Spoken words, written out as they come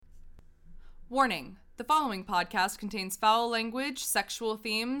Warning, the following podcast contains foul language, sexual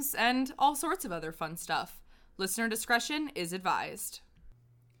themes, and all sorts of other fun stuff. Listener discretion is advised.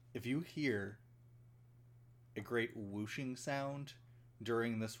 If you hear a great whooshing sound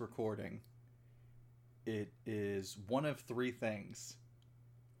during this recording, it is one of three things.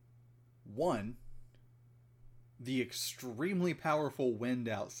 One, the extremely powerful wind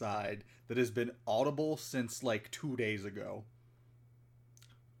outside that has been audible since like 2 days ago.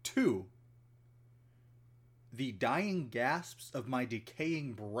 Two, the dying gasps of my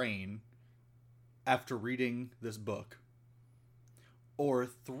decaying brain after reading this book. Or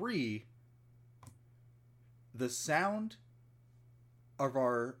three, the sound of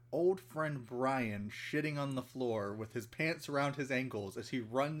our old friend Brian shitting on the floor with his pants around his ankles as he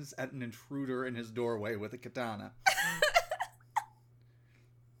runs at an intruder in his doorway with a katana.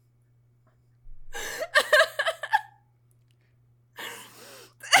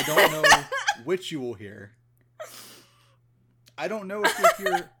 I don't know which you will hear. I don't know if you'll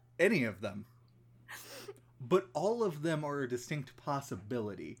hear any of them. But all of them are a distinct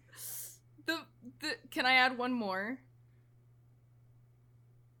possibility. Can I add one more?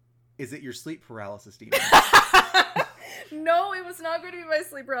 Is it your sleep paralysis demon? No, it was not going to be my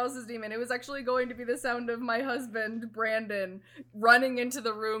sleep paralysis demon. It was actually going to be the sound of my husband, Brandon, running into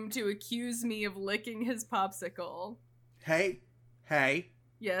the room to accuse me of licking his popsicle. Hey.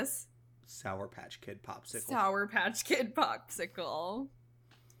 Yes? Sour Patch Kid popsicle. Sour Patch Kid popsicle.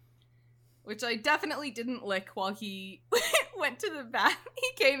 Which I definitely didn't lick while he went to the bath.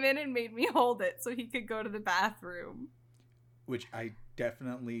 He came in and made me hold it so he could go to the bathroom. Which I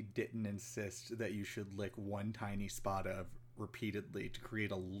definitely didn't insist that you should lick one tiny spot of repeatedly to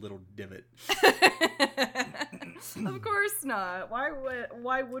create a little divot. Of course not.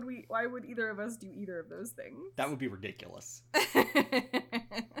 Why would either of us do either of those things? That would be ridiculous.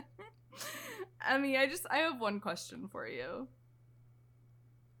 I mean, I have one question for you.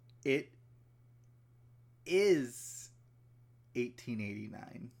 It is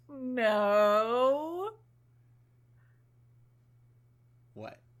 1889. No.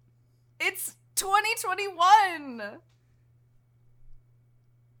 What? It's 2021!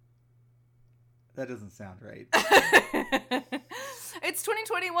 That doesn't sound right. It's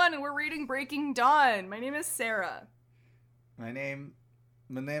 2021 and we're reading Breaking Dawn. My name is Sarah. My name's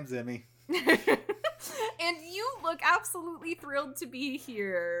Emmy. And you look absolutely thrilled to be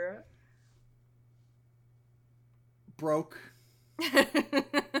here. Broken.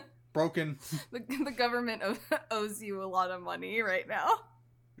 The government owes you a lot of money right now.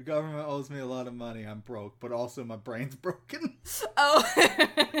 The government owes me a lot of money. I'm broke, but also my brain's broken. Oh.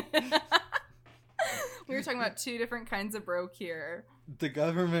 We were talking about two different kinds of broke here. The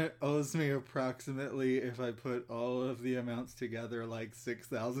government owes me approximately, if I put all of the amounts together, like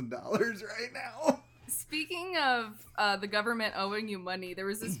 $6,000 right now. Speaking of the government owing you money, there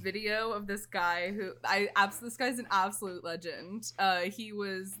was this video of this guy who this guy's an absolute legend. He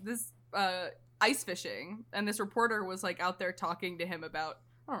was ice fishing, and this reporter was like out there talking to him about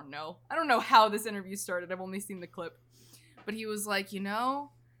I don't know how this interview started. I've only seen the clip, but he was like,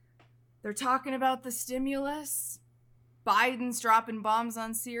 they're talking about the stimulus. Biden's dropping bombs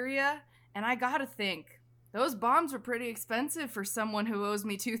on Syria, and I gotta think those bombs were pretty expensive for someone who owes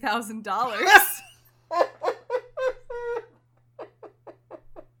me $2,000.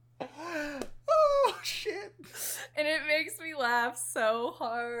 Oh, shit. And it makes me laugh so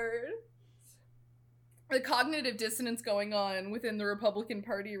hard. The cognitive dissonance going on within the Republican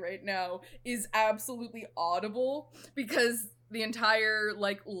Party right now is absolutely audible because the entire,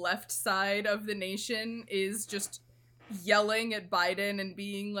 left side of the nation is just yelling at Biden and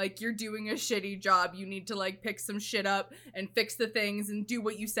being like, you're doing a shitty job. You need to, pick some shit up and fix the things and do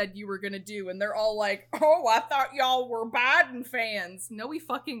what you said you were gonna do. And they're all like, oh, I thought y'all were Biden fans. No, we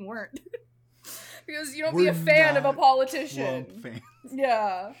fucking weren't. Because you don't be a fan of a politician. Trump fans.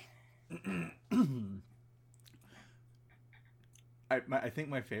 Yeah. I think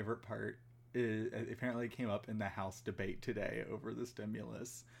my favorite part is apparently it came up in the House debate today over the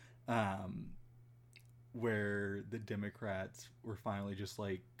stimulus, where the Democrats were finally just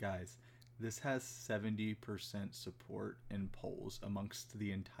like, guys, this has 70% support in polls amongst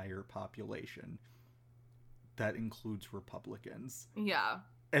the entire population. That includes Republicans. Yeah.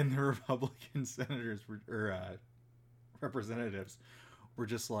 And the Republican senators representatives were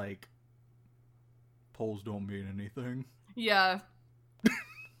just like, polls don't mean anything. Yeah.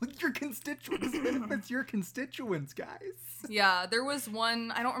 Your constituents, benefits your constituents, guys. Yeah, there was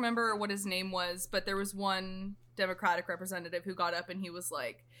one, I don't remember what his name was, but there was one Democratic representative who got up and he was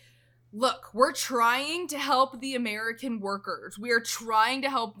like, look, we're trying to help the American workers. We are trying to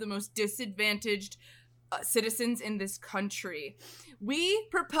help the most disadvantaged citizens in this country. We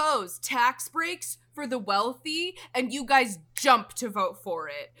propose tax breaks for the wealthy, and you guys jump to vote for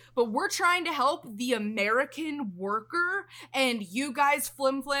it. But we're trying to help the American worker, and you guys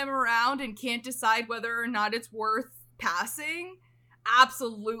flim-flam around and can't decide whether or not it's worth passing?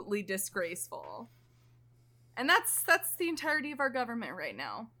 Absolutely disgraceful. And that's the entirety of our government right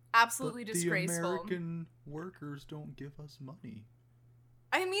now. Absolutely But disgraceful. The American workers don't give us money.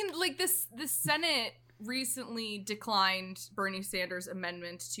 I mean, like, the Senate recently declined Bernie Sanders'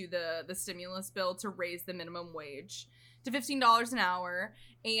 amendment to the stimulus bill to raise the minimum wage to $15 an hour.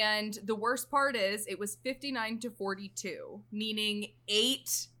 And the worst part is it was 59 to 42, meaning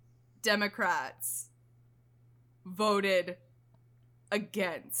 8 Democrats voted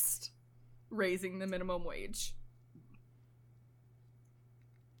against raising the minimum wage.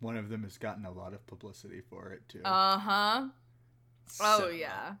 One of them has gotten a lot of publicity for it, too. Uh-huh. Oh,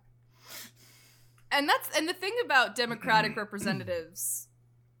 yeah. And the thing about Democratic representatives,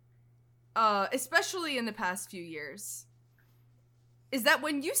 especially in the past few years, is that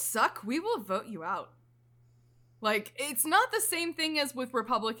when you suck, we will vote you out. Like, it's not the same thing as with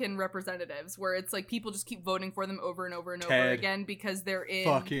Republican representatives, where it's like people just keep voting for them over and over and over again because they're in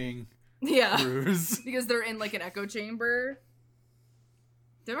fucking Cruz. Because they're in like an echo chamber.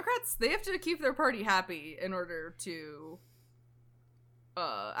 Democrats, they have to keep their party happy in order to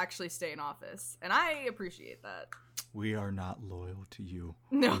actually stay in office, and I appreciate that. We are not loyal to you.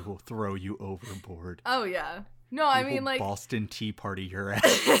 No. We will throw you overboard. Oh yeah. No, I mean, like, Boston Tea Party your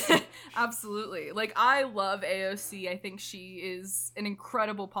ass. Absolutely. Like, I love AOC. I think she is an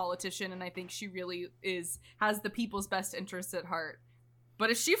incredible politician, and I think she really has the people's best interests at heart. But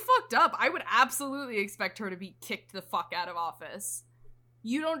if she fucked up, I would absolutely expect her to be kicked the fuck out of office.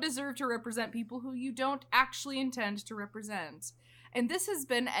 You don't deserve to represent people who you don't actually intend to represent. And this has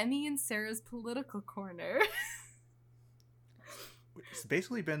been Emmy and Sarah's Political Corner. It's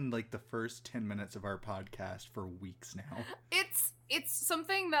basically been like the first 10 minutes of our podcast for weeks now. It's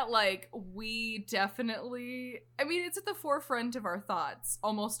something that, like, we definitely, I mean, it's at the forefront of our thoughts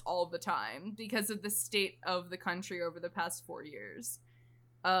almost all the time because of the state of the country over the past 4 years.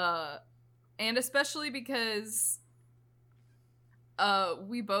 And especially because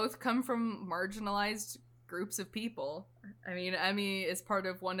we both come from marginalized groups of people. I mean, Emmy is part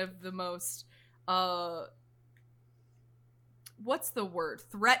of one of the most, what's the word?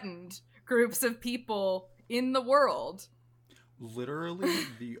 Threatened groups of people in the world. Literally,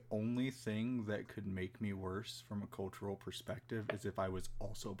 the only thing that could make me worse from a cultural perspective is if I was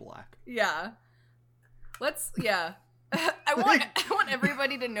also black. Yeah. I want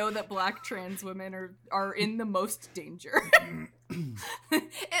everybody to know that black trans women are in the most danger.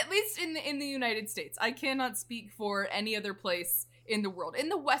 At least in the United States. I cannot speak for any other place in the world. In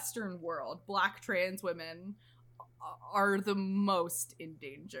the Western world, black trans women are the most in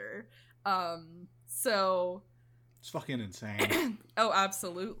danger. So it's fucking insane. Oh,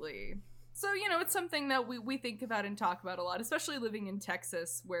 absolutely. So, you know, it's something that we think about and talk about a lot, especially living in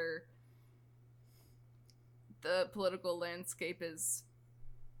Texas, where the political landscape is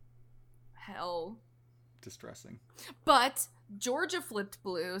hell. Distressing. But Georgia flipped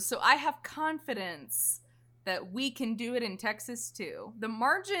blue, so I have confidence that we can do it in Texas too. The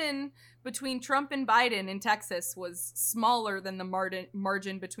margin between Trump and Biden in Texas was smaller than the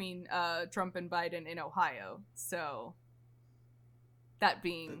margin between Trump and Biden in Ohio. So that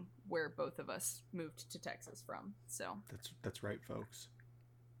being where both of us moved to Texas from. So that's right, folks.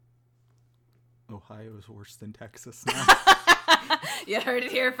 Ohio is worse than Texas now. You heard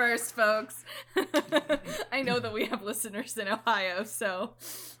it here first, folks. I know that we have listeners in Ohio, so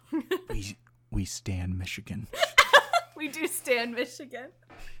we stand Michigan. We do stand Michigan.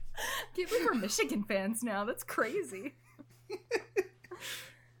 I can't believe we're Michigan fans now. That's crazy.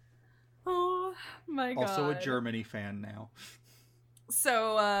 Oh my god. Also a Germany fan now.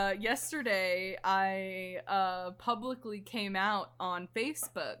 So yesterday I publicly came out on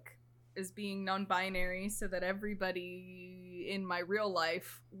Facebook as being non-binary so that everybody in my real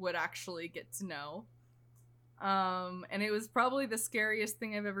life would actually get to know. And it was probably the scariest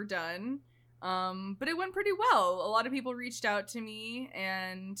thing I've ever done. But it went pretty well. A lot of people reached out to me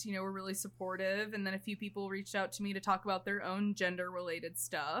and, you know, were really supportive. And then a few people reached out to me to talk about their own gender-related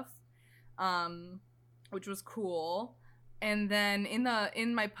stuff, which was cool. And then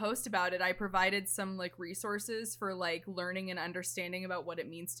in my post about it, I provided some like resources for like learning and understanding about what it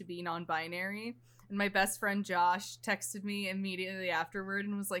means to be non-binary. And my best friend Josh texted me immediately afterward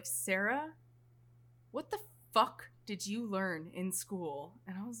and was like, "Sarah, what the fuck did you learn in school?"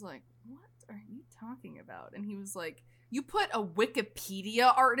 And I was like, are you talking about? And he was like, you put a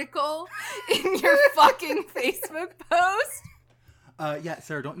Wikipedia article in your fucking Facebook post? Yeah,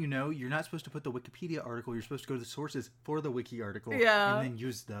 Sarah, don't you know you're not supposed to put the Wikipedia article, you're supposed to go to the sources for the wiki article and then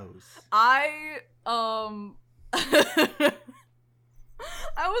use those. I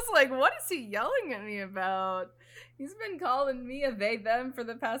was like, what is he yelling at me about? He's been calling me a they them for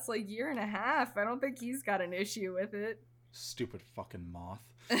the past like year and a half. I don't think he's got an issue with it. Stupid fucking moth.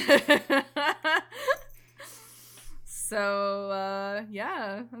 So,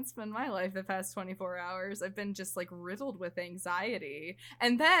 yeah, that's been my life the past 24 hours. I've been just, like, riddled with anxiety.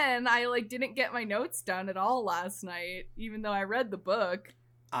 And then I, like, didn't get my notes done at all last night, even though I read the book.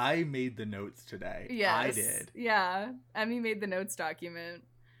 I made the notes today. Yes. I did. Yeah. Emmy made the notes document.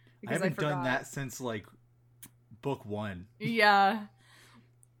 I haven't done that since, like, book 1. Yeah.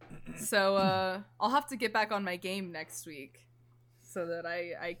 So, I'll have to get back on my game next week so that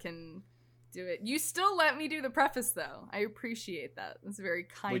I can do it. You still let me do the preface, though. I appreciate that. That's very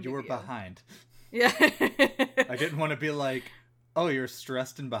kind of you. Well, you were behind. Yeah. I didn't want to be like, oh, you're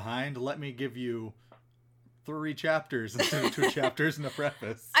stressed and behind? Let me give you 3 chapters instead of 2 chapters in the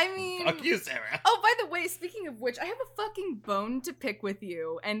preface. I mean... Fuck you, Sarah. Oh, by the way, speaking of which, I have a fucking bone to pick with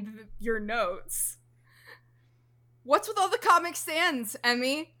you and your notes. What's with all the Comic Sans,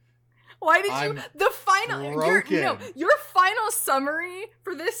 Emmy? Why did you... The final... Your final summary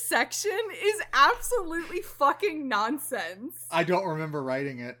for this section is absolutely fucking nonsense. I don't remember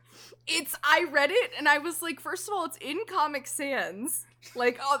writing it. I read it, and I was like, first of all, it's in Comic Sans.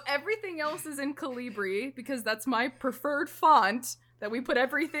 Like, everything else is in Calibri, because that's my preferred font that we put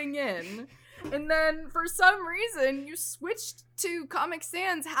everything in. And then, for some reason, you switched to Comic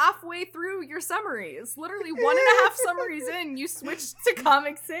Sans halfway through your summaries. Literally 1.5 summaries in, you switched to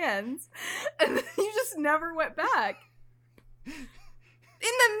Comic Sans. And then you just never went back. In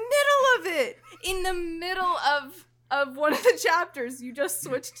the middle of it! In the middle of one of the chapters, you just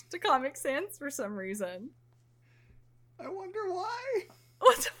switched to Comic Sans for some reason. I wonder why.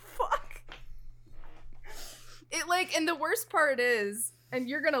 What the fuck? It, like, and the worst part is... And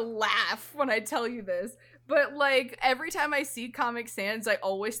you're gonna laugh when I tell you this, but like every time I see Comic Sans, I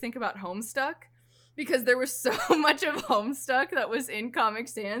always think about Homestuck because there was so much of Homestuck that was in Comic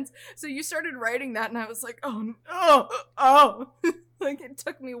Sans. So you started writing that, and I was like, oh, like it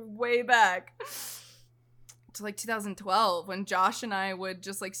took me way back to like 2012 when Josh and I would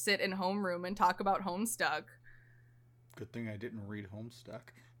just like sit in homeroom and talk about Homestuck. Good thing I didn't read Homestuck.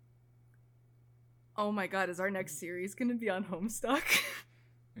 Oh my god, is our next series gonna be on Homestuck?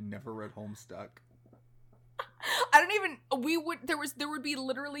 I never read Homestuck. I don't even, there would be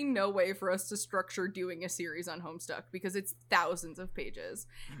literally no way for us to structure doing a series on Homestuck because it's thousands of pages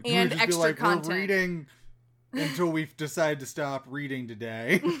and extra content. We're reading until we decide to stop reading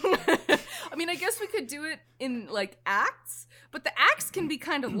today. I mean, I guess we could do it in like acts, but the acts can be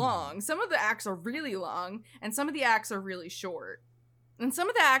kind of long. Some of the acts are really long and some of the acts are really short. And some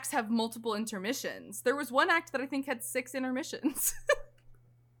of the acts have multiple intermissions. There was one act that I think had 6 intermissions.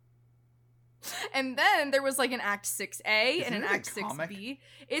 And then there was like an act 6A and an act 6B.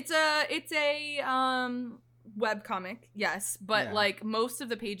 It's a webcomic, yes, but like most of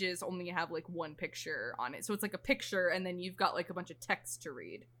the pages only have like one picture on it. So it's like a picture and then you've got like a bunch of text to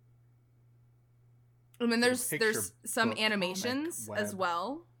read. And then there's some animations as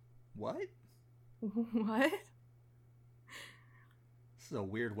well. What? What? This is a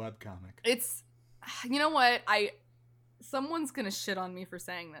weird webcomic. It's, you know what? Someone's gonna shit on me for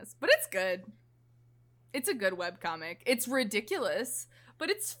saying this, but it's good. It's a good webcomic. It's ridiculous, but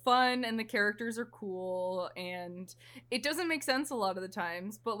it's fun and the characters are cool and it doesn't make sense a lot of the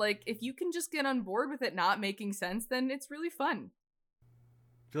times, but like if you can just get on board with it not making sense, then it's really fun.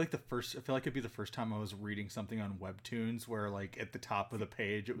 I feel like it'd be the first time I was reading something on Webtoons where like at the top of the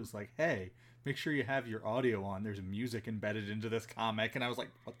page it was like, hey, make sure you have your audio on. There's music embedded into this comic. And I was like,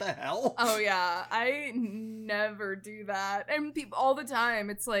 what the hell? Oh, yeah. I never do that. And people all the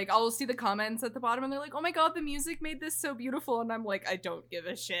time, it's like, I'll see the comments at the bottom and they're like, oh my god, the music made this so beautiful. And I'm like, I don't give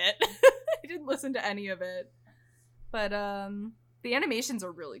a shit. I didn't listen to any of it. But the animations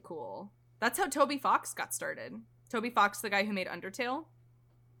are really cool. That's how Toby Fox got started. Toby Fox, the guy who made Undertale.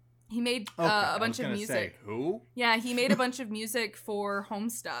 He made a bunch of music. Say, who? Yeah, he made a bunch of music for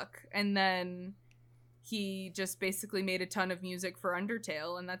Homestuck, and then he just basically made a ton of music for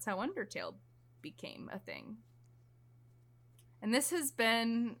Undertale, and that's how Undertale became a thing. And this has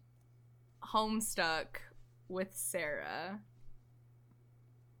been Homestuck with Sarah.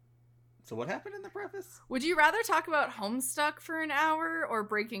 So what happened in the preface? Would you rather talk about Homestuck for an hour or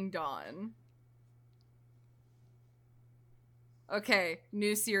Breaking Dawn? Okay,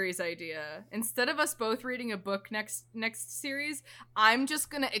 new series idea. Instead of us both reading a book next series, I'm just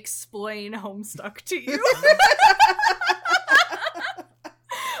gonna explain Homestuck to you.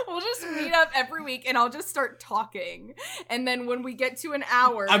 We'll just meet up every week and I'll just start talking. And then when we get to an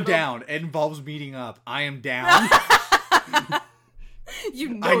hour... I'm down. It involves meeting up. I am down. You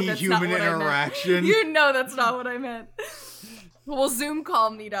know I need that's human not what interaction. I meant. You know that's not what I meant. We'll Zoom call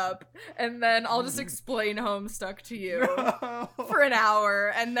meet up, and then I'll just explain Homestuck to you for an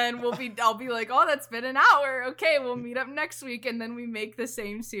hour, and then I'll be like, oh, that's been an hour. Okay, we'll meet up next week, and then we make the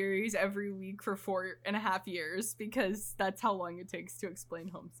same series every week for 4.5 years, because that's how long it takes to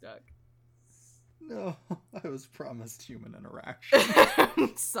explain Homestuck. No, I was promised human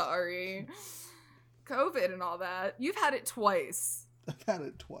interaction. Sorry. COVID and all that. You've had it twice. I've had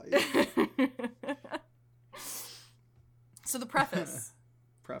it twice. So the preface.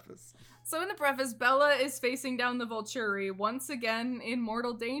 So in the preface, Bella is facing down the Volturi, once again in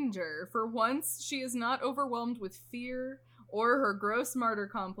mortal danger. For once, she is not overwhelmed with fear or her gross martyr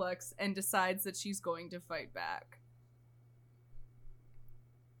complex and decides that she's going to fight back.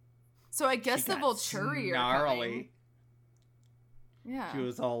 So I guess the Volturi are coming. Yeah. She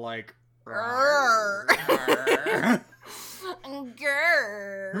was all like... Grrr.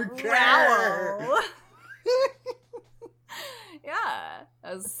 Grrr. Yeah.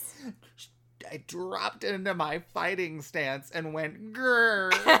 I dropped into my fighting stance and went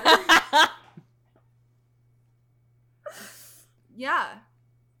grrr. Yeah.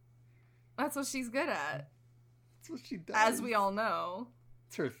 That's what she's good at. That's what she does. As we all know.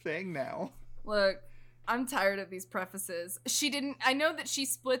 It's her thing now. Look, I'm tired of these prefaces. I know that she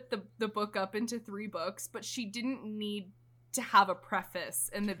split the book up into 3 books, but she didn't need to have a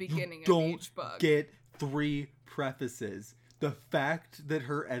preface in the beginning of each book. Get 3 prefaces. The fact that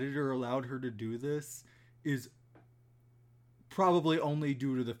her editor allowed her to do this is probably only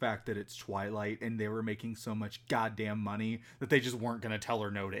due to the fact that it's Twilight and they were making so much goddamn money that they just weren't going to tell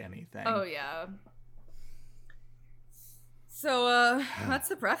her no to anything. Oh, yeah. So, that's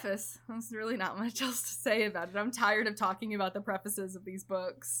the preface. There's really not much else to say about it. I'm tired of talking about the prefaces of these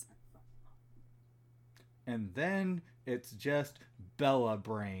books. And then it's just Bella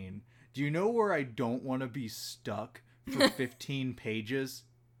brain. Do you know where I don't want to be stuck for 15 pages?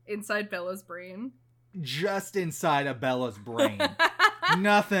 Inside Bella's brain. Just inside of Bella's brain.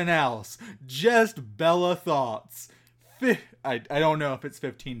 Nothing else. Just Bella thoughts. I don't know if it's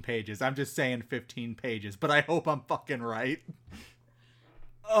 15 pages. I'm just saying 15 pages, but I hope I'm fucking right.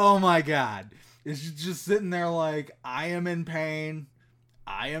 Oh my god. It's just sitting there like, I am in pain.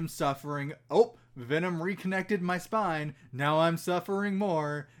 I am suffering. Oh, Venom reconnected my spine. Now I'm suffering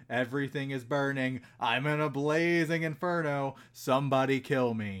more. Everything is burning. I'm in a blazing inferno. Somebody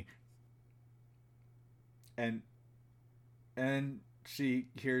kill me. And she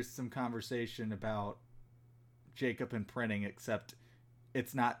hears some conversation about Jacob and printing, except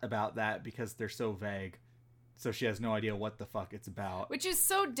it's not about that because they're so vague. So she has no idea what the fuck it's about. Which is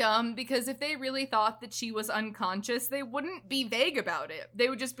so dumb, because if they really thought that she was unconscious, they wouldn't be vague about it. They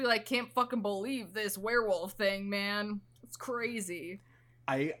would just be like, can't fucking believe this werewolf thing, man. It's crazy.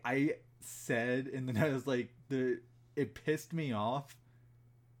 I said, and then I was like, it pissed me off.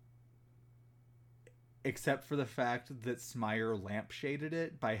 Except for the fact that Smire lampshaded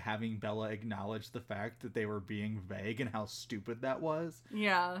it by having Bella acknowledge the fact that they were being vague and how stupid that was.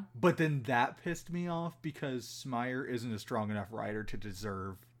 Yeah. But then that pissed me off because Smire isn't a strong enough writer to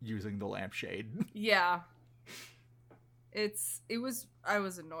deserve using the lampshade. Yeah. I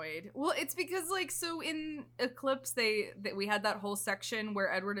was annoyed. Well, it's because, like, so in Eclipse, we had that whole section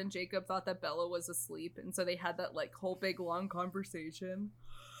where Edward and Jacob thought that Bella was asleep, and so they had that, like, whole big long conversation.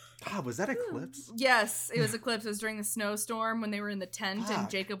 God, was that Eclipse? Yes, it was Eclipse. It was during the snowstorm when they were in the tent and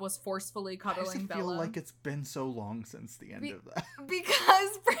Jacob was forcefully cuddling Bella. I feel like it's been so long since the end of that.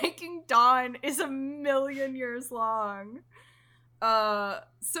 Because Breaking Dawn is 1,000,000 years long.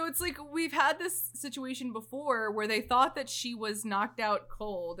 So it's like we've had this situation before where they thought that she was knocked out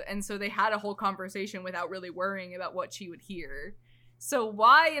cold, and so they had a whole conversation without really worrying about what she would hear. So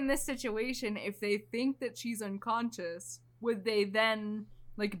why in this situation, if they think that she's unconscious, would they then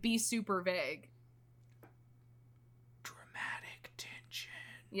like be super vague? Dramatic tension.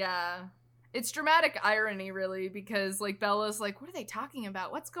 Yeah. It's dramatic irony, really, because like Bella's like, what are they talking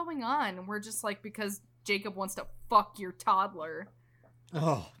about? What's going on? And we're just like, because Jacob wants to fuck your toddler.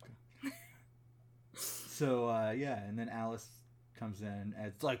 Oh. So, yeah, and then Alice comes in and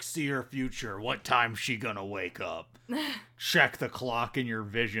it's like, see her future. What time's she gonna wake up? Check the clock in your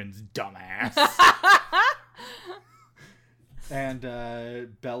visions, dumbass. And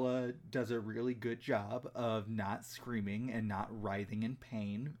Bella does a really good job of not screaming and not writhing in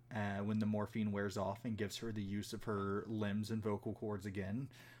pain when the morphine wears off and gives her the use of her limbs and vocal cords again.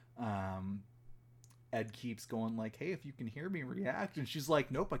 Ed keeps going like, hey, if you can hear me, react. And she's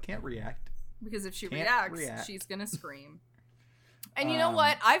like, nope, I can't react. Because if she reacts, she's going to scream. And you know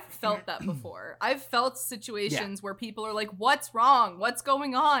what? I've felt that before. I've felt situations where people are like, what's wrong? What's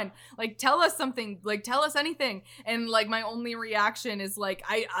going on? Like, tell us something. Like, tell us anything. And, like, my only reaction is, like,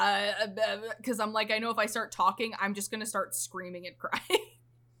 because I'm like, I know if I start talking, I'm just going to start screaming and crying.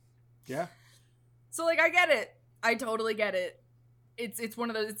 Yeah. So, like, I get it. I totally get it. It's one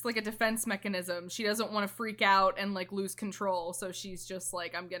of those, it's like a defense mechanism. She doesn't want to freak out and, like, lose control. So she's just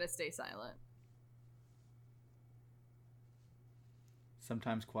like, I'm going to stay silent.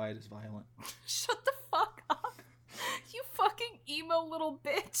 Sometimes quiet is violent. Shut the fuck up. You fucking emo little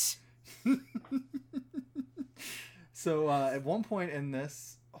bitch. So at one point in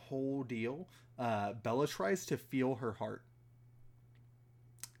this whole deal, Bella tries to feel her heart.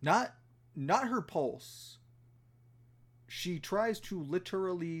 Not her pulse. She tries to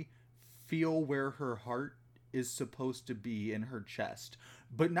literally feel where her heart is supposed to be in her chest.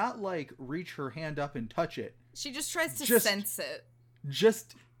 But not like reach her hand up and touch it. She just tries to sense it.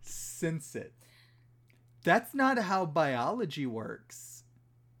 Just sense it. That's not how biology works.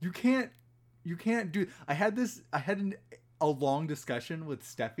 You can't do. I had a long discussion with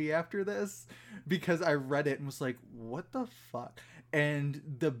Steffi after this because I read it and was like, what the fuck? And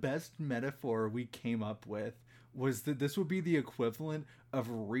the best metaphor we came up with was that this would be the equivalent of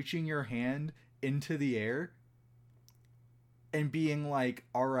reaching your hand into the air and being like,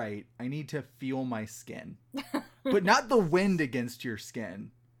 all right, I need to feel my skin. But not the wind against your skin.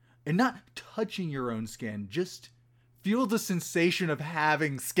 And not touching your own skin. Just feel the sensation of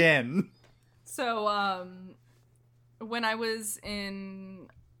having skin. So, when I was in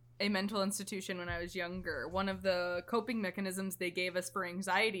a mental institution when I was younger, one of the coping mechanisms they gave us for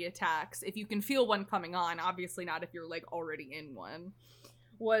anxiety attacks, if you can feel one coming on, obviously not if you're, like, already in one,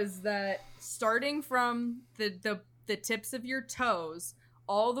 was that starting from the tips of your toes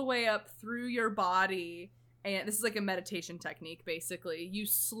all the way up through your body. And this is like a meditation technique, basically. You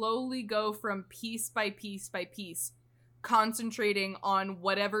slowly go from piece by piece by piece, concentrating on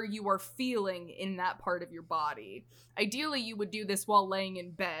whatever you are feeling in that part of your body. Ideally, you would do this while laying in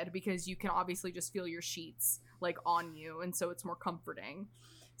bed because you can obviously just feel your sheets, like, on you, and so it's more comforting.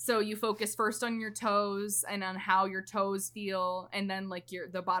 So you focus first on your toes and on how your toes feel, and then, like,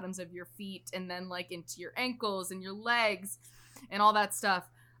 the bottoms of your feet, and then, like, into your ankles and your legs and all that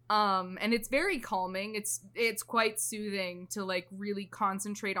stuff. And it's very calming. It's quite soothing to, like, really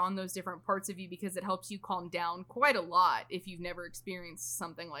concentrate on those different parts of you because it helps you calm down quite a lot if you've never experienced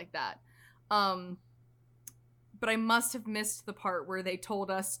something like that. But I must have missed the part where they told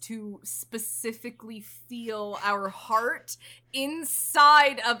us to specifically feel our heart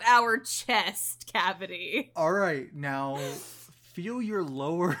inside of our chest cavity. All right, now feel your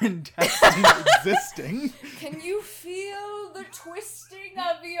lower intestine existing. Can you feel the twisting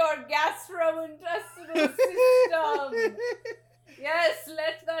of your gastrointestinal system? Yes,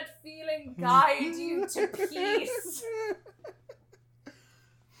 let that feeling guide you to peace.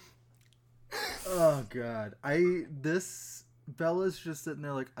 Oh god. Bella's just sitting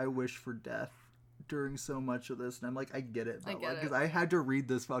there like, I wish for death during so much of this, and I'm like, I get it, Bella, because I had to read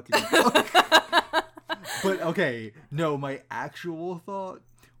this fucking book. But okay, no, my actual thought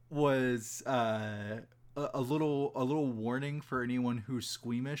was a little warning for anyone who's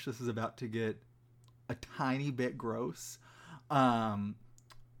squeamish. This is about to get a tiny bit gross.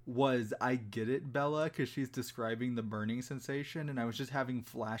 Was I get it, Bella, because she's describing the burning sensation, and I was just having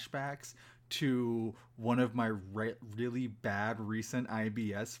flashbacks to one of my really bad recent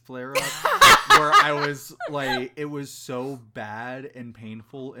IBS flare-ups where I was like, it was so bad and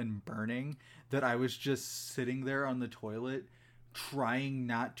painful and burning that I was just sitting there on the toilet trying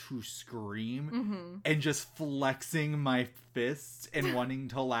not to scream and just flexing my fists and wanting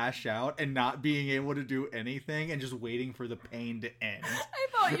to lash out and not being able to do anything and just waiting for the pain to end. I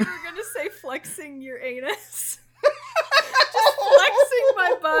thought you were going to say flexing your anus. Just flexing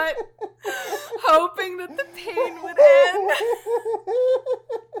my butt, hoping that the pain would end.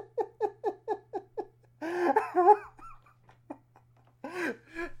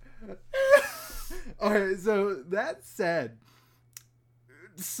 Alright, so that said,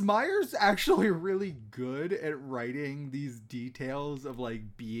 Smeyer's actually really good at writing these details of,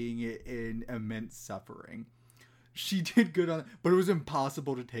 like, being in immense suffering. She did good on it, but it was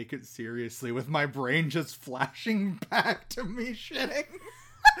impossible to take it seriously with my brain just flashing back to me shitting.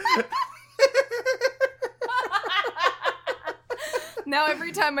 Now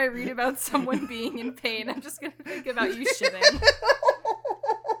every time I read about someone being in pain, I'm just gonna think about you shitting.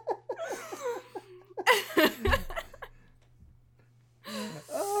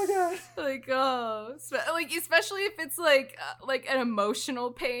 Oh god. Like, oh, like, especially if it's like an emotional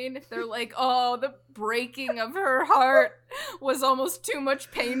pain. If they're like, oh, the breaking of her heart was almost too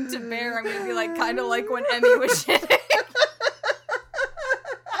much pain to bear. I'm gonna be like, kind of like when Emmy was shitting.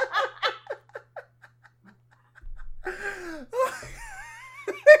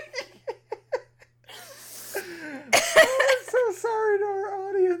 I'm so sorry to our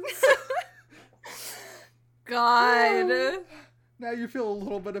audience. God. Now you feel a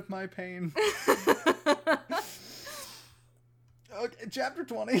little bit of my pain. Okay, chapter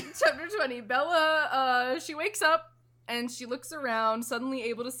 20. Chapter 20. Bella, she wakes up and she looks around, suddenly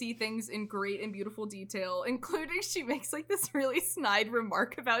able to see things in great and beautiful detail, including she makes like this really snide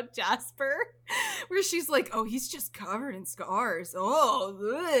remark about Jasper, where she's like, oh, he's just covered in scars. Oh,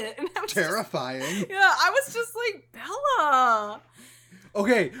 ugh. And I was Terrifying. I was just like, Bella.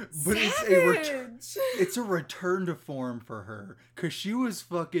 Okay, but Savage. it's a return to form for her, because she was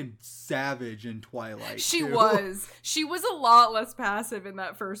fucking savage in Twilight. She was a lot less passive in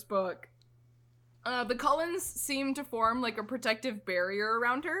that first book. The Cullens seem to form like a protective barrier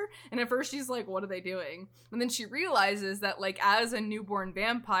around her, and at first she's like, what are they doing? And then she realizes that like as a newborn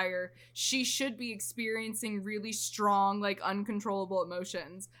vampire, she should be experiencing really strong, like uncontrollable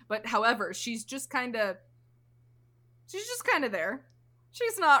emotions. But however, she's just kind of there.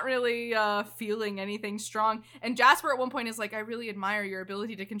 She's not really feeling anything strong. And Jasper at one point is like, I really admire your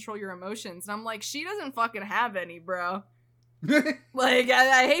ability to control your emotions. And I'm like, she doesn't fucking have any, bro. Like,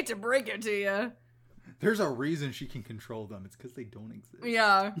 I hate to break it to you. There's a reason she can control them. It's because they don't exist.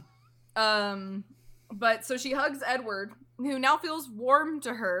 Yeah. But so she hugs Edward, who now feels warm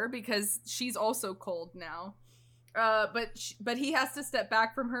to her because she's also cold now. But he has to step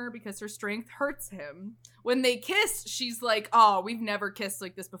back from her because her strength hurts him. When they kiss, she's like, oh, we've never kissed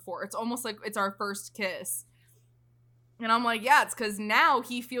like this before. It's almost like it's our first kiss. And I'm like, yeah, it's because now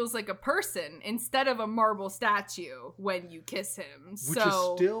he feels like a person instead of a marble statue when you kiss him. Which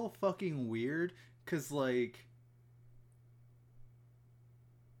is still fucking weird, because, like,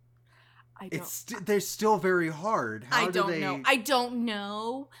 they're still very hard. How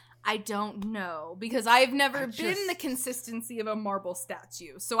I don't know, because I've never been the consistency of a marble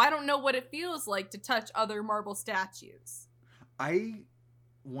statue, so I don't know what it feels like to touch other marble statues. I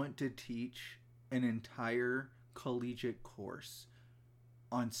want to teach an entire collegiate course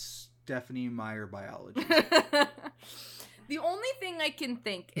on Stephenie Meyer biology. The only thing I can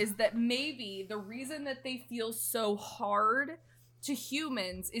think is that maybe the reason that they feel so hard to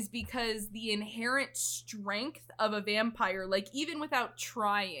humans is because the inherent strength of a vampire, like even without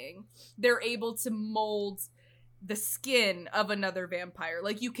trying, they're able to mold the skin of another vampire.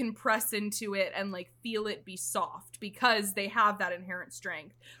 Like you can press into it and like feel it be soft because they have that inherent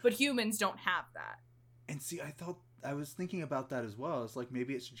strength. But humans don't have that. And see, I was thinking about that as well. It's like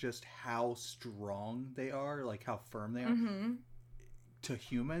maybe it's just how strong they are, like how firm they are to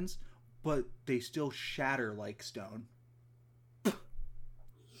humans, but they still shatter like stone.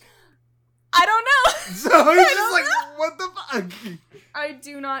 I don't know. So it's just like, what the fuck? I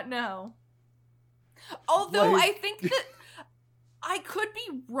do not know. Although I think that I could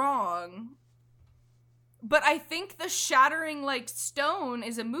be wrong, but I think the shattering like stone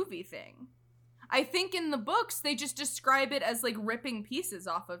is a movie thing. I think in the books they just describe it as like ripping pieces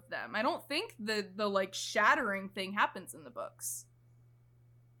off of them. I don't think the like shattering thing happens in the books.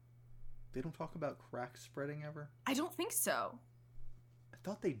 They don't talk about cracks spreading ever? I don't think so. I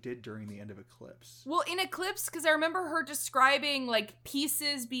thought they did during the end of Eclipse. Well, in Eclipse, because I remember her describing, like,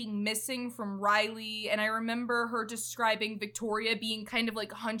 pieces being missing from Riley, and I remember her describing Victoria being kind of,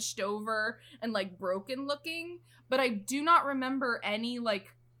 like, hunched over and, like, broken looking, but I do not remember any,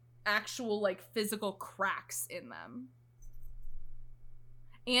 like, actual, like, physical cracks in them.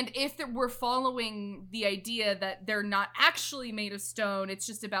 And if we're following the idea that they're not actually made of stone, it's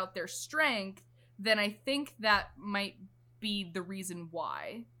just about their strength, then I think that might be the reason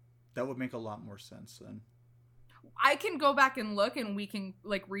why. That would make a lot more sense then. I can go back and look and we can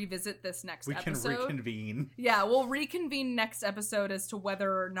like revisit this next episode. We can reconvene. Yeah, we'll reconvene next episode as to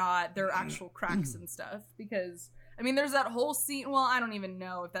whether or not there are actual cracks and stuff, because I mean there's that whole scene, well I don't even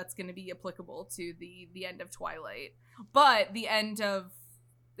know if that's going to be applicable to the end of Twilight, but the end of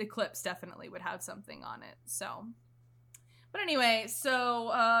Eclipse definitely would have something on it. So but anyway,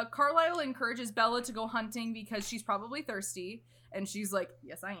 so Carlisle encourages Bella to go hunting because she's probably thirsty, and she's like,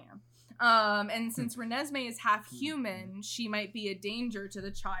 yes, I am. And since Renesmee is half human, she might be a danger to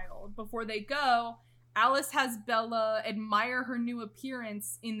the child. Before they go, Alice has Bella admire her new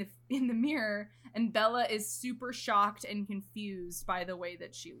appearance in the mirror, and Bella is super shocked and confused by the way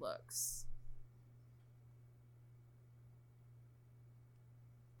that she looks.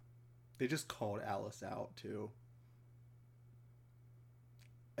 They just called Alice out, too.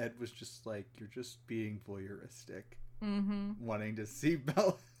 Ed was just like, you're just being voyeuristic. Mm-hmm. Wanting to see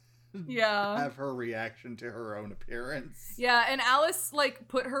Bella have her reaction to her own appearance. Yeah, and Alice, like,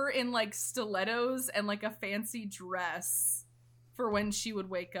 put her in, like, stilettos and, like, a fancy dress for when she would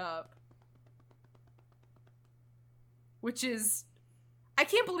wake up. Which is... I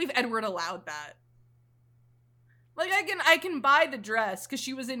can't believe Edward allowed that. Like, I can buy the dress, because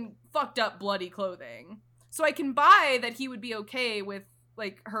she was in fucked up, bloody clothing. So I can buy that he would be okay with,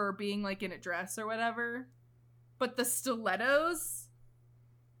 like, her being, like, in a dress or whatever. But the stilettos,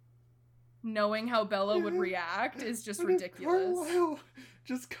 knowing how Bella would react, is just ridiculous. Carlisle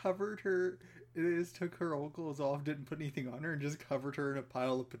just covered her, it just took her old clothes off, didn't put anything on her, and just covered her in a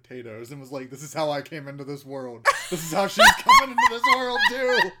pile of potatoes, and was like, this is how I came into this world. This is how she's coming into this world,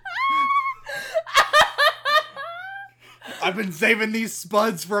 too. I've been saving these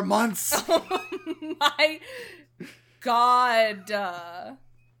spuds for months. Oh my god.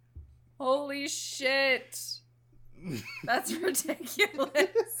 Holy shit. That's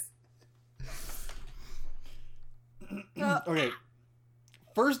ridiculous. Okay.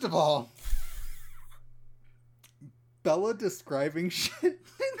 First of all, Bella describing shit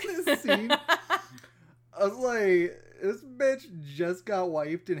in this scene. I was like, this bitch just got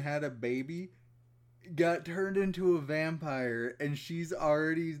wiped and had a baby, got turned into a vampire, and she's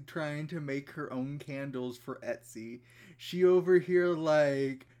already trying to make her own candles for Etsy. She over here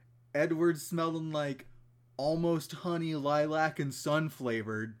like, Edward smelling like almost honey, lilac, and sun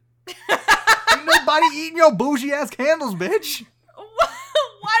flavored. Ain't nobody eating your bougie ass candles, bitch.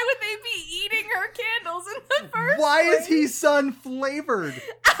 Why would they be eating her candles in the first Why place? is he sun flavored?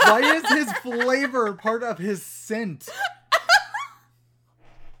 Why is his flavor part of his scent?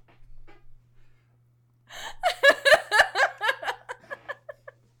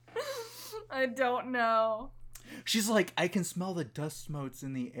 I don't know. She's like, I can smell the dust motes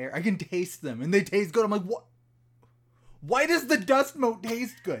in the air. I can taste them, and they taste good. I'm like, what? Why does the dust mote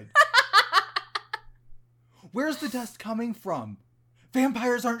taste good? Where's the dust coming from?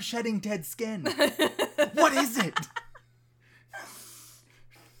 Vampires aren't shedding dead skin. What is it?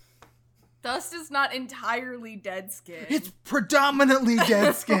 Dust is not entirely dead skin. It's predominantly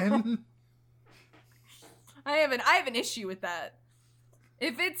dead skin. I have an issue with that.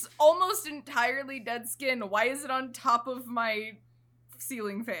 If it's almost entirely dead skin, why is it on top of my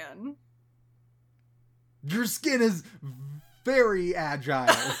ceiling fan? Your skin is very agile.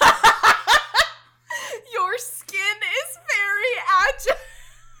 Your skin is very agile.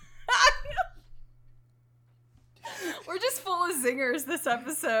 We're just full of zingers this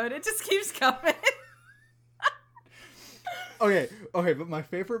episode. It just keeps coming. Okay, but my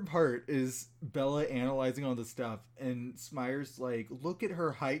favorite part is Bella analyzing all the stuff, and Smyers like, look at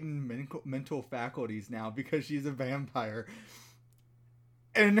her heightened mental faculties now because she's a vampire.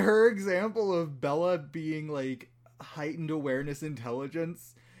 And her example of Bella being like heightened awareness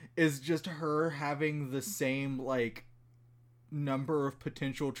intelligence is just her having the same like number of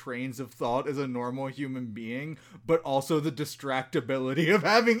potential trains of thought as a normal human being, but also the distractibility of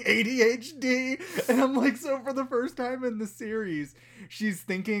having ADHD. And I'm like, so for the first time in the series, she's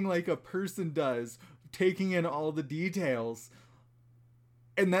thinking like a person does, taking in all the details.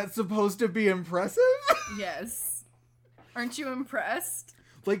 And that's supposed to be impressive? Yes. Aren't you impressed?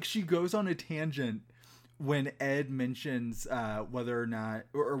 Like, she goes on a tangent when Ed mentions whether or not,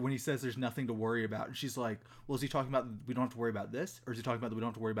 or when he says there's nothing to worry about, and she's like, well, is he talking about we don't have to worry about this? Or is he talking about that we don't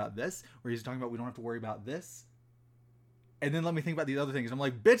have to worry about this? Or is he talking about we don't have to worry about this? And then let me think about these other things. I'm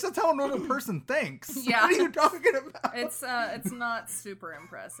like, bitch, that's how a normal person thinks. Yeah. What are you talking about? It's not super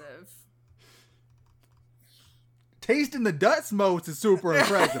impressive. Tasting the dust motes is super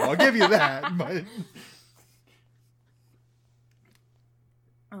impressive. I'll give you that. But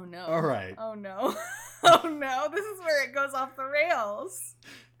oh no. all right. Oh no. Oh no, this is where it goes off the rails.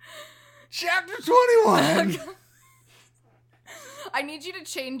 Chapter 21. I need you to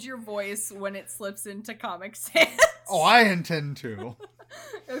change your voice when it slips into Comic Sans. Oh, I intend to.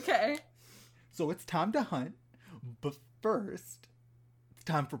 Okay. So it's time to hunt, but first, it's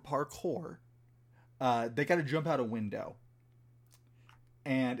time for parkour. They gotta jump out a window.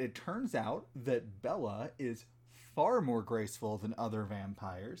 And it turns out that Bella is far more graceful than other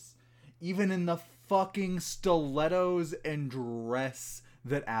vampires. Even in the fucking stilettos and dress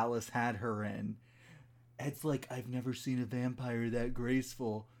that Alice had her in. It's like, I've never seen a vampire that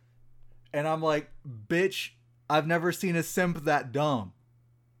graceful. And I'm like, bitch, I've never seen a simp that dumb.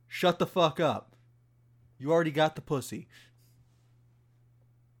 Shut the fuck up. You already got the pussy.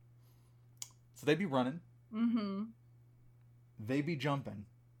 So they be running. Mm-hmm. They be jumping.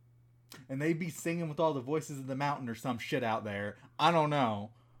 And they be singing with all the voices of the mountain or some shit out there. I don't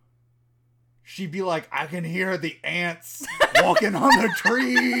know. She'd be like, I can hear the ants walking on the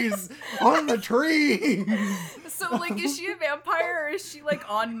trees. On the trees. So, like, is she a vampire or is she, like,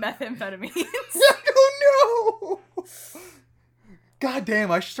 on methamphetamines? I don't know. God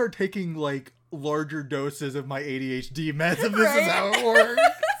damn, I should start taking, like, larger doses of my ADHD meds if this is how it works.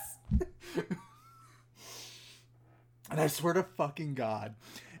 And I swear to fucking God,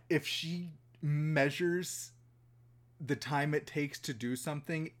 if she measures the time it takes to do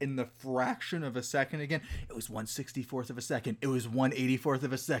something in the fraction of a second again, it was 1/64th of a second, it was 1/84th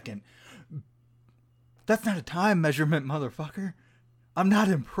of a second. That's not a time measurement, motherfucker. I'm not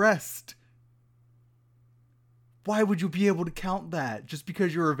impressed. Why would you be able to count that just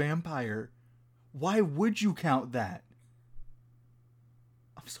because you're a vampire? Why would you count that?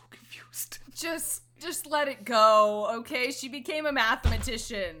 I'm so confused. Just let it go, okay? She became a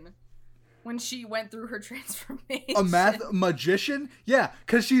mathematician when she went through her transformation. A math magician? Yeah,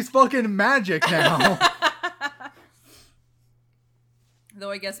 because she's fucking magic now.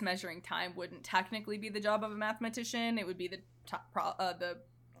 Though I guess measuring time wouldn't technically be the job of a mathematician. It would be the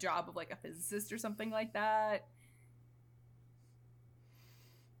job of, like, a physicist or something like that.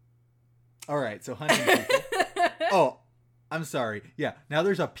 All right, so hunting people. Oh, I'm sorry. Yeah, now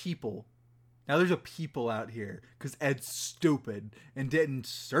there's a people. Now there's a people out here because Ed's stupid and didn't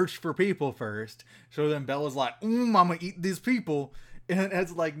search for people first. So then Bella's like, I'm gonna eat these people. And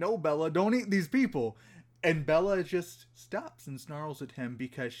Ed's like, no, Bella, don't eat these people. And Bella just stops and snarls at him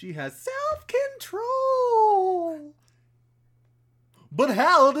because she has self-control. But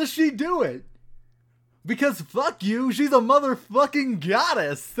how does she do it? Because fuck you, she's a motherfucking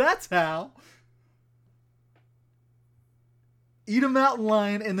goddess. That's how. Eat a mountain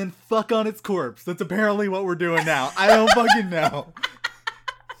lion and then fuck on its corpse. That's apparently what we're doing now. I don't fucking know.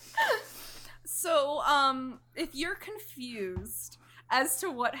 So, if you're confused as to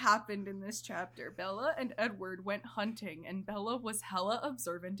what happened in this chapter, Bella and Edward went hunting, and Bella was hella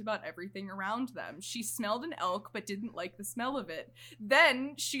observant about everything around them. She smelled an elk, but didn't like the smell of it.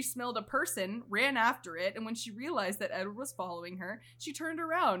 Then she smelled a person, ran after it, and when she realized that Edward was following her, she turned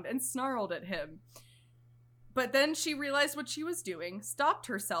around and snarled at him. But then she realized what she was doing, stopped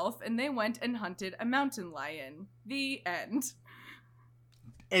herself, and they went and hunted a mountain lion. The end.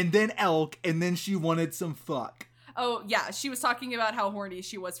 And then elk, and then she wanted some fuck. Oh, yeah, she was talking about how horny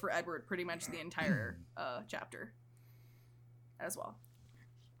she was for Edward pretty much the entire chapter as well.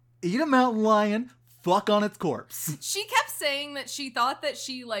 Eat a mountain lion, fuck on its corpse. She kept saying that she thought that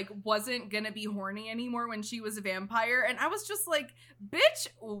she, like, wasn't gonna be horny anymore when she was a vampire, and I was just like, bitch,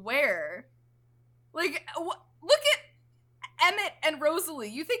 where? Like, look at Emmett and Rosalie.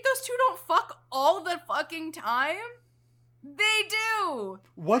 You think those two don't fuck all the fucking time? They do!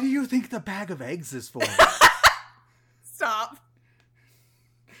 What do you think the bag of eggs is for? Stop.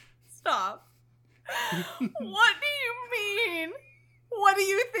 What do you mean? What do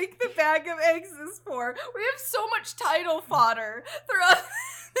you think the bag of eggs is for? We have so much title fodder throughout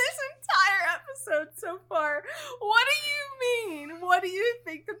this entire episode so far. What do you mean? What do you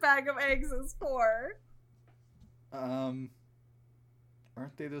think the bag of eggs is for? Aren't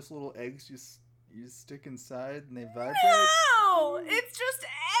they those little eggs you stick inside and they vibrate? No! It's just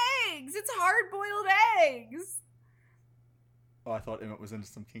eggs! It's hard-boiled eggs! Oh, I thought Emmett was into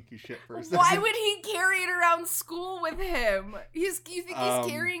some kinky shit for a second. Why would he carry it around school with him? You think he's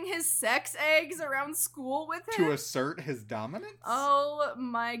carrying his sex eggs around school with him? To assert his dominance? Oh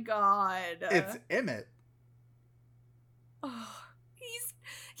my god. It's Emmett. Oh, he's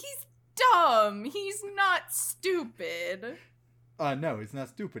dumb. He's not stupid. No, he's not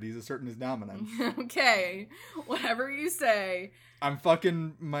stupid. He's asserting his dominance. Okay, whatever you say. I'm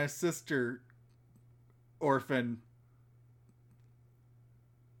fucking my sister, orphan,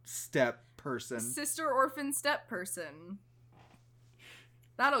 step person. Sister, orphan, step person.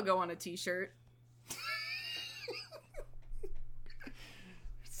 That'll go on a t-shirt.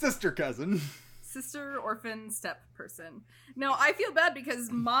 Sister cousin. Sister, orphan, step person. Now, I feel bad because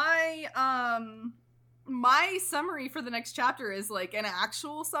my summary for the next chapter is like an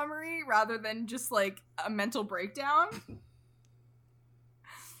actual summary rather than just like a mental breakdown.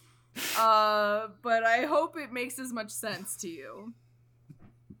 But I hope it makes as much sense to you.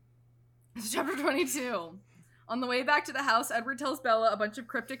 Chapter 22. On the way back to the house, Edward tells Bella a bunch of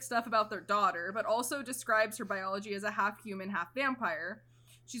cryptic stuff about their daughter, but also describes her biology as a half-human, half-vampire.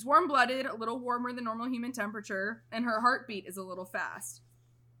 She's warm-blooded, a little warmer than normal human temperature, and her heartbeat is a little fast.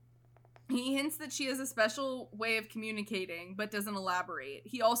 He hints that she has a special way of communicating, but doesn't elaborate.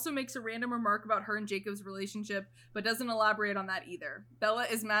 He also makes a random remark about her and Jacob's relationship, but doesn't elaborate on that either. Bella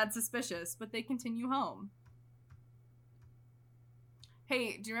is mad suspicious, but they continue home.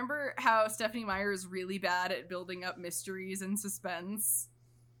 Hey, do you remember how Stephenie Meyer is really bad at building up mysteries and suspense?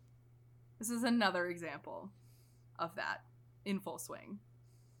 This is another example of that in full swing.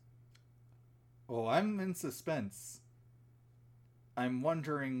 Oh, I'm in suspense. I'm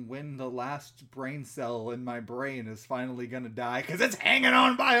wondering when the last brain cell in my brain is finally gonna die, because it's hanging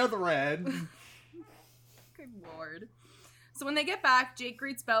on by a thread. Good lord. So when they get back, Jake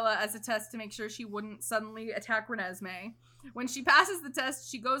greets Bella as a test to make sure she wouldn't suddenly attack Renesmee. When she passes the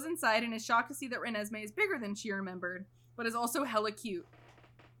test, she goes inside and is shocked to see that Renesmee is bigger than she remembered, but is also hella cute.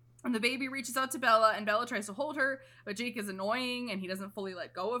 And the baby reaches out to Bella, and Bella tries to hold her, but Jake is annoying, and he doesn't fully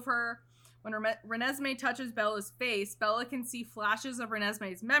let go of her. When Renesmee touches Bella's face, Bella can see flashes of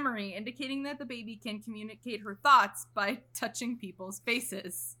Renesmee's memory, indicating that the baby can communicate her thoughts by touching people's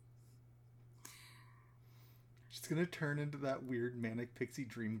faces. She's gonna turn into that weird manic pixie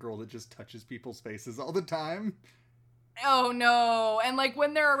dream girl that just touches people's faces all the time. Oh no. And like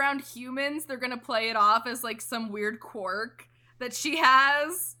when they're around humans, they're gonna play it off as like some weird quirk that she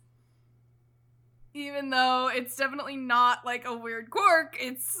has. Even though it's definitely not like a weird quirk,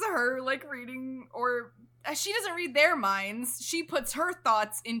 it's her like reading, or she doesn't read their minds. She puts her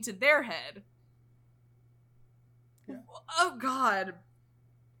thoughts into their head. Yeah. Oh god.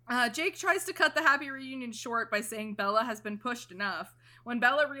 Jake tries to cut the happy reunion short by saying Bella has been pushed enough. When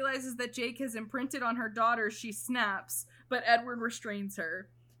Bella realizes that Jake has imprinted on her daughter, she snaps, but Edward restrains her.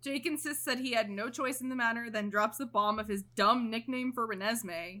 Jake insists that he had no choice in the matter, then drops the bomb of his dumb nickname for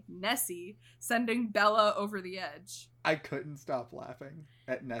Renesmee, Nessie, sending Bella over the edge. I couldn't stop laughing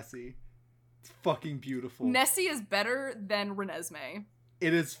at Nessie. It's fucking beautiful. Nessie is better than Renesmee.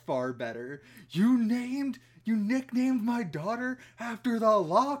 It is far better. You nicknamed my daughter after the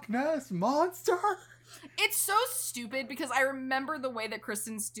Loch Ness Monster? It's so stupid because I remember the way that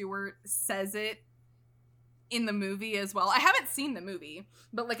Kristen Stewart says it in the movie as well. I haven't seen the movie,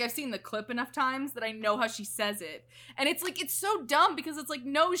 but like I've seen the clip enough times that I know how she says it. And it's like, it's so dumb because it's like,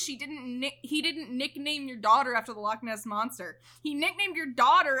 no, he didn't nickname your daughter after the Loch Ness Monster. He nicknamed your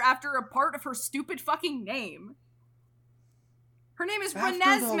daughter after a part of her stupid fucking name. Her name is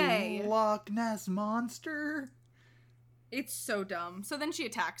Renesmee. The Loch Ness Monster? It's so dumb. So then she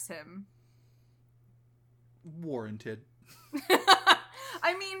attacks him. Warranted.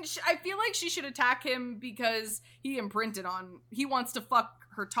 I mean, I feel like she should attack him because he wants to fuck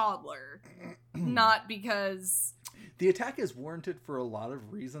her toddler. Not because... The attack is warranted for a lot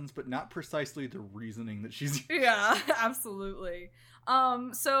of reasons, but not precisely the reasoning that she's... Yeah, absolutely.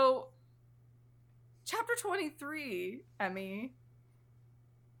 So, chapter 23, Emmy.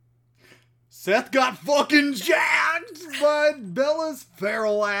 Seth got fucking jacked by Bella's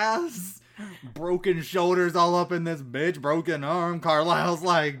feral ass. Broken shoulders all up in this bitch, broken arm. Carlisle's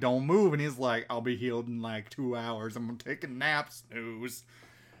like, don't move. And he's like, I'll be healed in like 2 hours. I'm gonna take a nap, snooze.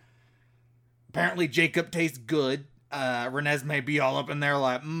 Apparently Jacob tastes good. Renesmee be all up in there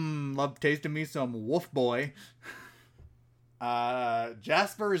like, love tasting me some wolf boy.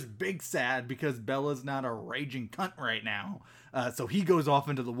 Jasper is big sad because Bella's not a raging cunt right now. So he goes off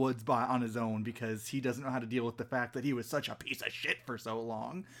into the woods on his own because he doesn't know how to deal with the fact that he was such a piece of shit for so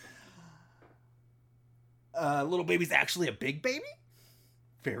long. Little baby's actually a big baby.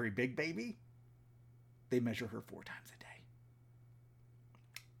 Very big baby. They measure her 4 times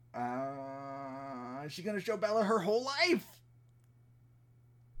a day. She's gonna show Bella her whole life.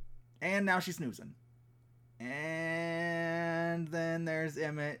 And now she's snoozing. And then there's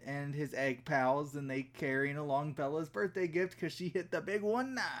Emmett and his egg pals, and they carrying along Bella's birthday gift because she hit the big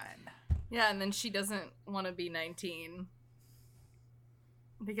 19. Yeah, and then she doesn't want to be 19.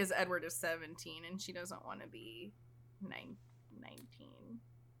 Because Edward is 17 and she doesn't want to be 19.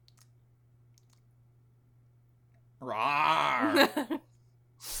 Rawr.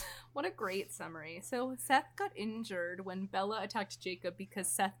 What a great summary. So Seth got injured when Bella attacked Jacob because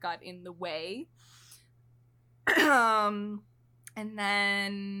Seth got in the way. And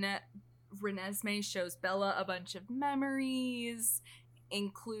then Renesmee shows Bella a bunch of memories,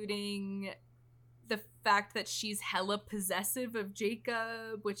 including the fact that she's hella possessive of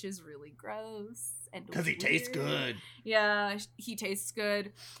Jacob, which is really gross. And because he tastes good. Yeah, he tastes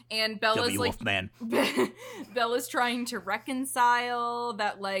good. And Bella's like, Bella's trying to reconcile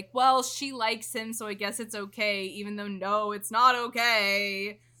that, like, well, she likes him, so I guess it's okay, even though no, it's not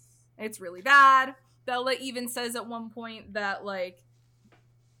okay. It's really bad. Bella even says at one point that, like,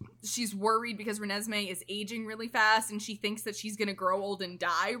 she's worried because Renesmee is aging really fast and she thinks that she's gonna grow old and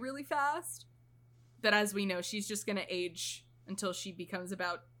die really fast. But as we know, she's just gonna age until she becomes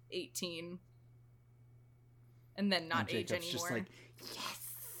about 18. And then not age anymore. Just like,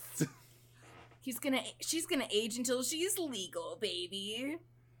 yes! She's gonna age until she's legal, baby.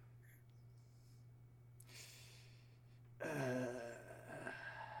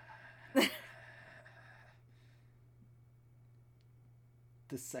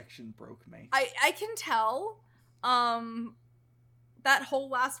 This section broke me. I can tell. That whole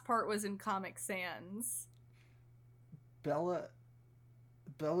last part was in Comic Sans. Bella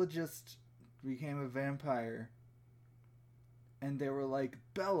just became a vampire. And they were like,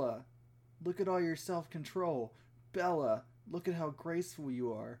 Bella, look at all your self-control. Bella, look at how graceful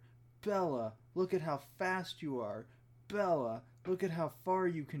you are. Bella, look at how fast you are. Bella, look at how far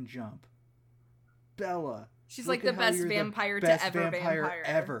you can jump. Bella, she's like the best vampire to ever vampire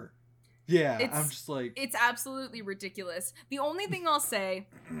ever. Yeah, I'm just like... It's absolutely ridiculous. The only thing I'll say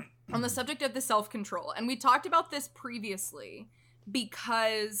on the subject of the self-control, and we talked about this previously,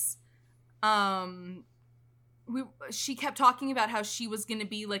 because she kept talking about how she was going to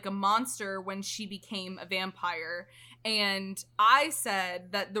be like a monster when she became a vampire. And I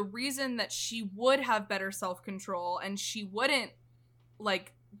said that the reason that she would have better self-control and she wouldn't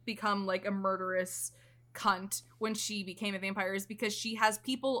like become like a murderous cunt when she became a vampire is because she has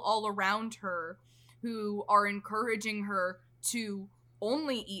people all around her who are encouraging her to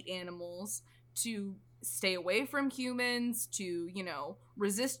only eat animals, to stay away from humans, to, you know,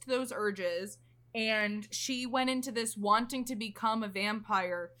 resist those urges. And she went into this wanting to become a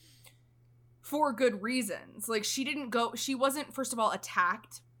vampire for good reasons. Like, she wasn't, first of all,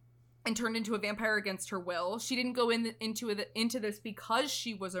 attacked and turned into a vampire against her will. She didn't go into this because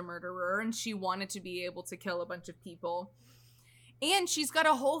she was a murderer and she wanted to be able to kill a bunch of people. And she's got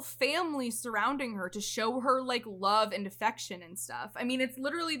a whole family surrounding her to show her, like, love and affection and stuff. I mean, it's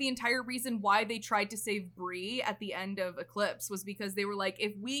literally the entire reason why they tried to save Bree at the end of Eclipse was because they were like,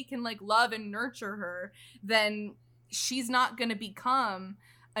 if we can, like, love and nurture her, then she's not gonna become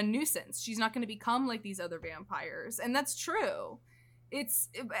a nuisance. She's not gonna become like these other vampires. And that's true. It's,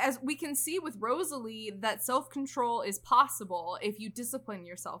 as we can see with Rosalie, that self-control is possible if you discipline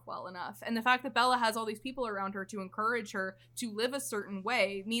yourself well enough. And the fact that Bella has all these people around her to encourage her to live a certain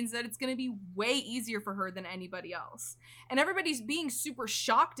way means that it's going to be way easier for her than anybody else. And everybody's being super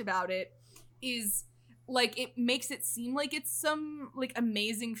shocked about it is, like, it makes it seem like it's some, like,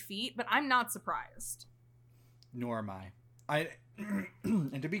 amazing feat, but I'm not surprised. Nor am I.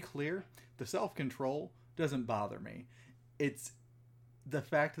 And to be clear, the self-control doesn't bother me. It's the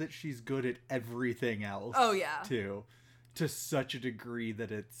fact that she's good at everything else. Oh, yeah. Too. To such a degree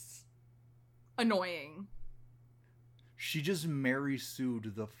that it's... annoying. She just Mary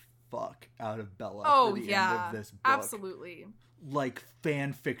Sue'd the fuck out of Bella for the end of this book. Absolutely. Like,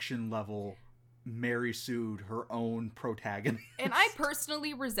 fan fiction level Mary Sue'd her own protagonist. And I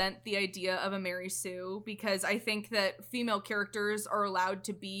personally resent the idea of a Mary Sue because I think that female characters are allowed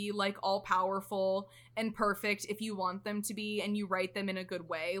to be, like, all-powerful and perfect if you want them to be and you write them in a good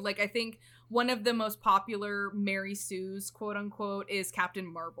way. Like, I think one of the most popular Mary Sues, quote-unquote, is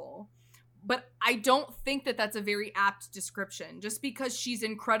Captain Marvel. But I don't think that that's a very apt description. Just because she's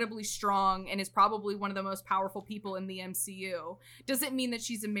incredibly strong and is probably one of the most powerful people in the MCU doesn't mean that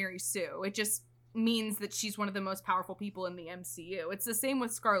she's a Mary Sue. It just means that she's one of the most powerful people in the MCU. It's the same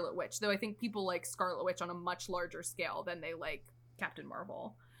with Scarlet Witch, though I think people like Scarlet Witch on a much larger scale than they like Captain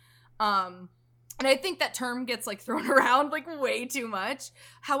Marvel. And I think that term gets, like, thrown around, like, way too much.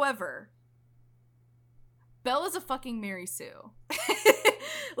 However, Bella's a fucking Mary Sue.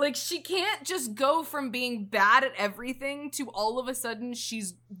 Like, she can't just go from being bad at everything to all of a sudden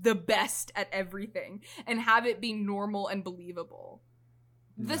she's the best at everything and have it be normal and believable.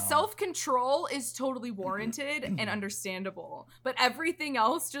 The self-control is totally warranted and understandable, but everything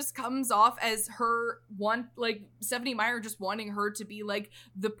else just comes off as her Stephenie Meyer just wanting her to be, like,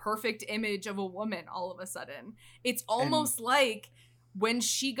 the perfect image of a woman all of a sudden. It's almost like when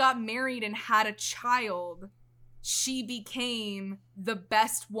she got married and had a child, she became the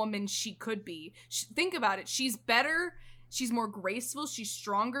best woman she could be. Think about it. She's better. She's more graceful. She's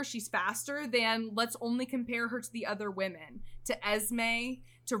stronger. She's faster than, let's only compare her to the other women. To Esme,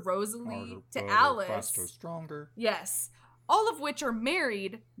 to Rosalie, to Alice. Faster, stronger. Yes. All of which are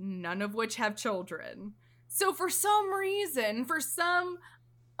married, none of which have children. So for some reason, for some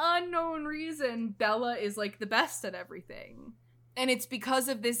unknown reason, Bella is, like, the best at everything. And it's because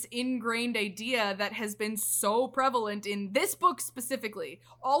of this ingrained idea that has been so prevalent in this book specifically.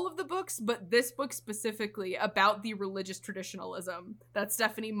 All of the books, but this book specifically, about the religious traditionalism that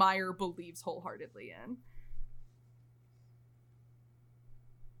Stephenie Meyer believes wholeheartedly in.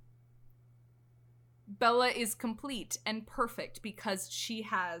 Bella is complete and perfect because she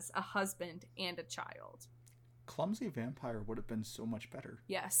has a husband and a child. Clumsy vampire would have been so much better.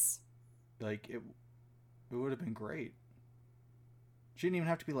 Yes. Like, it would have been great. She didn't even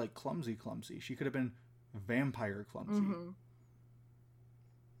have to be, like, clumsy. She could have been vampire clumsy. Mm-hmm.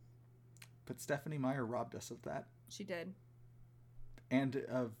 But Stephenie Meyer robbed us of that. She did. And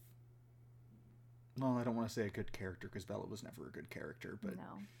of... Well, I don't want to say a good character, because Bella was never a good character, but...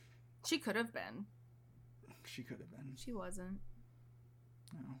 No. She could have been. She could have been. She wasn't.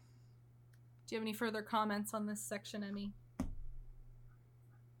 No. Do you have any further comments on this section, Emmy?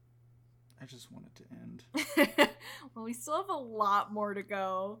 I just want it to end. Well, we still have a lot more to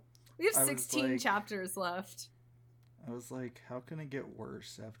go. We have 16 chapters left. I was like, how can it get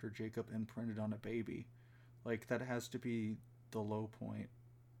worse after Jacob imprinted on a baby? Like, that has to be the low point.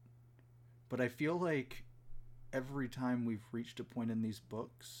 But I feel like every time we've reached a point in these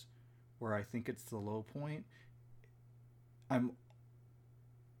books where I think it's the low point, I'm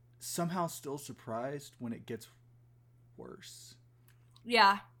somehow still surprised when it gets worse.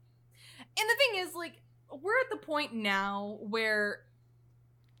 Yeah. And the thing is, like, we're at the point now where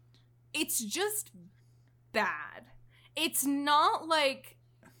it's just bad. It's not, like,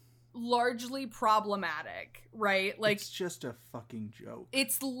 largely problematic, right? Like, it's just a fucking joke.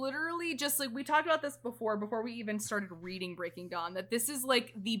 It's literally just, like, we talked about this before we even started reading Breaking Dawn, that this is,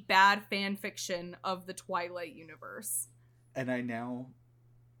 like, the bad fan fiction of the Twilight universe. And I now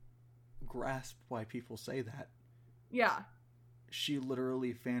grasp why people say that. Yeah. She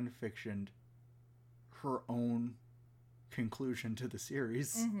literally fan-fictioned her own conclusion to the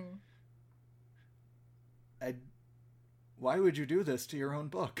series. Mm-hmm. Why would you do this to your own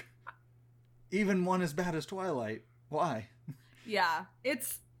book? Even one as bad as Twilight. Why? Yeah,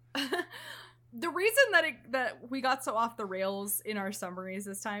 it's... The reason that we got so off the rails in our summaries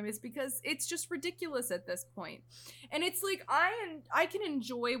this time is because it's just ridiculous at this point. And it's like, I can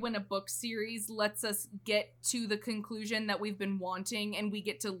enjoy when a book series lets us get to the conclusion that we've been wanting, and we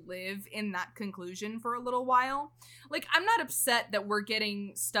get to live in that conclusion for a little while. Like, I'm not upset that we're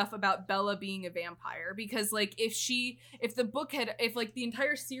getting stuff about Bella being a vampire, because, like, if the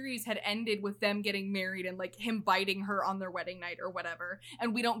entire series had ended with them getting married and, like, him biting her on their wedding night or whatever,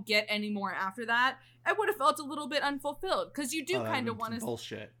 and we don't get any more after that, I would have felt a little bit unfulfilled, because you do kind of want to...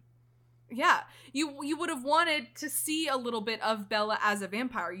 Bullshit. Yeah, you would have wanted to see a little bit of Bella as a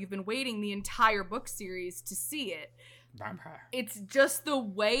vampire. You've been waiting the entire book series to see it. Vampire. It's just the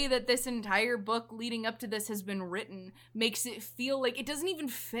way that this entire book leading up to this has been written makes it feel like it doesn't even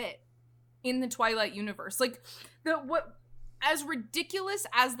fit in the Twilight universe. Like, as ridiculous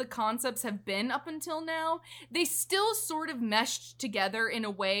as the concepts have been up until now, they still sort of meshed together in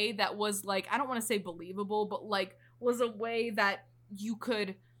a way that was, like, I don't want to say believable, but, like, was a way that you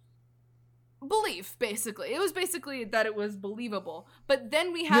could believe, basically. It was basically that it was believable. But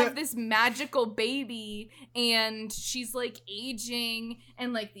then we have this magical baby, and she's, like, aging,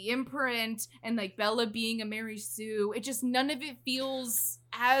 and, like, the imprint, and, like, Bella being a Mary Sue. It just, none of it feels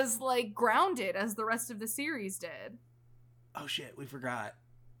as, like, grounded as the rest of the series did. Oh shit, we forgot.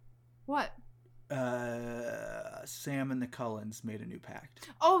 What? Sam and the Cullens made a new pact.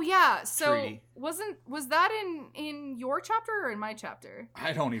 Oh yeah, so Treaty. was that in your chapter or in my chapter?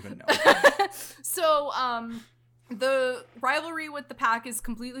 I don't even know. So the rivalry with the pack is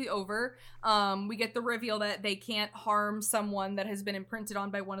completely over. We get the reveal that they can't harm someone that has been imprinted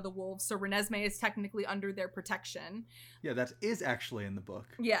on by one of the wolves, so Renesmee is technically under their protection. Yeah, that is actually in the book.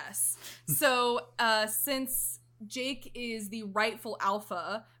 Yes. So since Jake is the rightful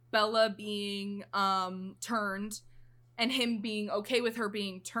alpha, Bella being turned and him being okay with her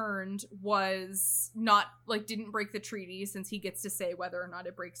being turned was not, like, didn't break the treaty, since he gets to say whether or not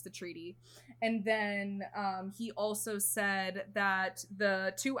it breaks the treaty. And then he also said that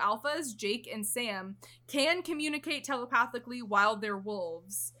the two alphas, Jake and Sam, can communicate telepathically while they're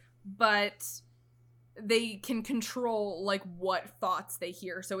wolves, but they can control, like, what thoughts they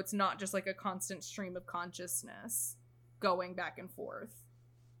hear, so it's not just, like, a constant stream of consciousness going back and forth.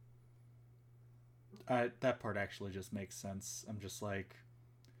 That part actually just makes sense. I'm just like,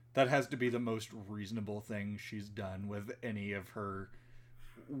 that has to be the most reasonable thing she's done with any of her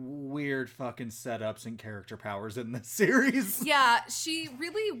weird fucking setups and character powers in this series. Yeah, she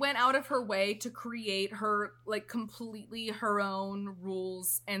really went out of her way to create her, like, completely her own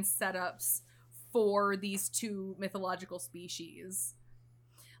rules and setups for these two mythological species.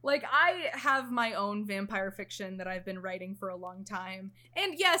 Like, I have my own vampire fiction that I've been writing for a long time.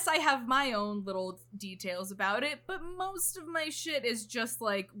 And yes, I have my own little details about it, but most of my shit is just,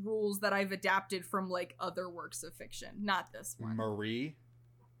 like, rules that I've adapted from, like, other works of fiction. Not this one.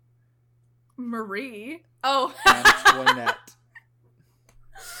 Marie? Oh. Antoinette.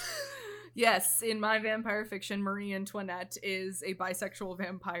 Yes, in my vampire fiction, Marie Antoinette is a bisexual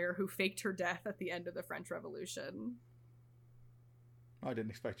vampire who faked her death at the end of the French Revolution. I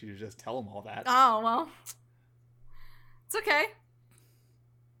didn't expect you to just tell him all that. Oh, well. It's okay.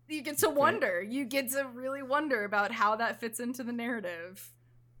 You get to wonder. You get to really wonder about how that fits into the narrative.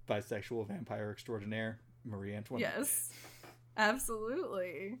 Bisexual vampire extraordinaire, Marie Antoinette. Yes.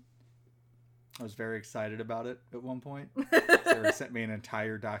 Absolutely. I was very excited about it at one point. Sarah sent me an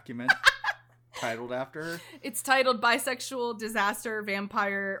entire document titled after her. It's titled Bisexual Disaster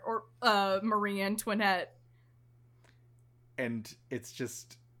Vampire or Marie Antoinette. And it's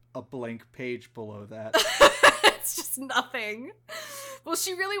just a blank page below that. It's just nothing. Well,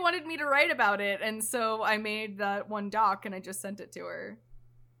 she really wanted me to write about it, and so I made that one doc and I just sent it to her.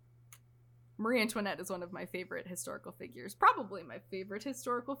 Marie Antoinette is one of my favorite historical figures. Probably my favorite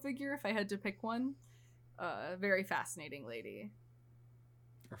historical figure if I had to pick one. Very fascinating lady.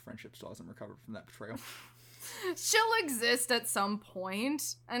 Our friendship still hasn't recovered from that betrayal. She'll exist at some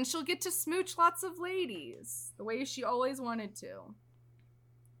point, and she'll get to smooch lots of ladies, the way she always wanted to.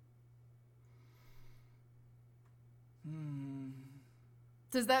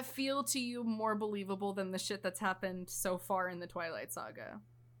 Does that feel to you more believable than the shit that's happened so far in the Twilight Saga?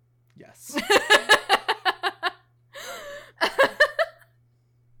 Yes.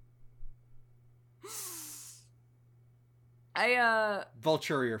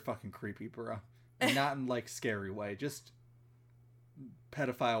 Volturi are fucking creepy, bro. And not in, like, scary way. Just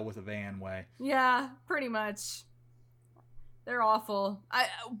pedophile with a van way. Yeah, pretty much. They're awful.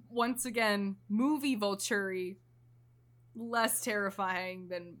 Once again, movie Volturi, less terrifying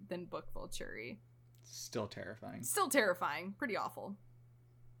than book Volturi. Still terrifying. Still terrifying. Pretty awful.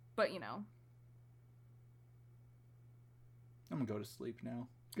 But, you know. I'm gonna go to sleep now.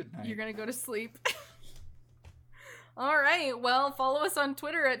 Good night. You're gonna go to sleep. All right. Well, follow us on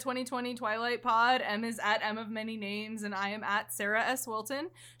Twitter at 2020 Twilight Pod. M is at M of Many Names, and I am at Sarah S. Wilton.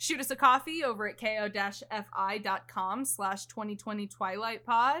 Shoot us a coffee over at ko-fi.com/2020 Twilight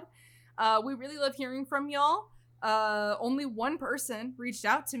Pod. We really love hearing from y'all. Only one person reached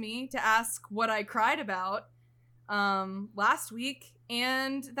out to me to ask what I cried about last week,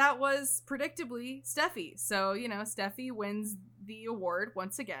 and that was predictably Steffi. So, you know, Steffi wins the award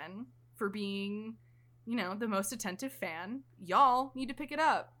once again for being, you know, the most attentive fan. Y'all need to pick it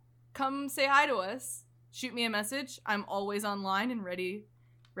up. Come say hi to us. Shoot me a message. I'm always online and ready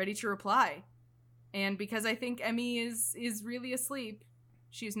to reply. And because I think Emmy is really asleep,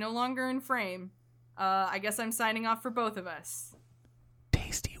 she's no longer in frame. I guess I'm signing off for both of us.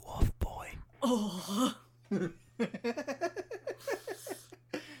 Tasty wolf boy. Oh.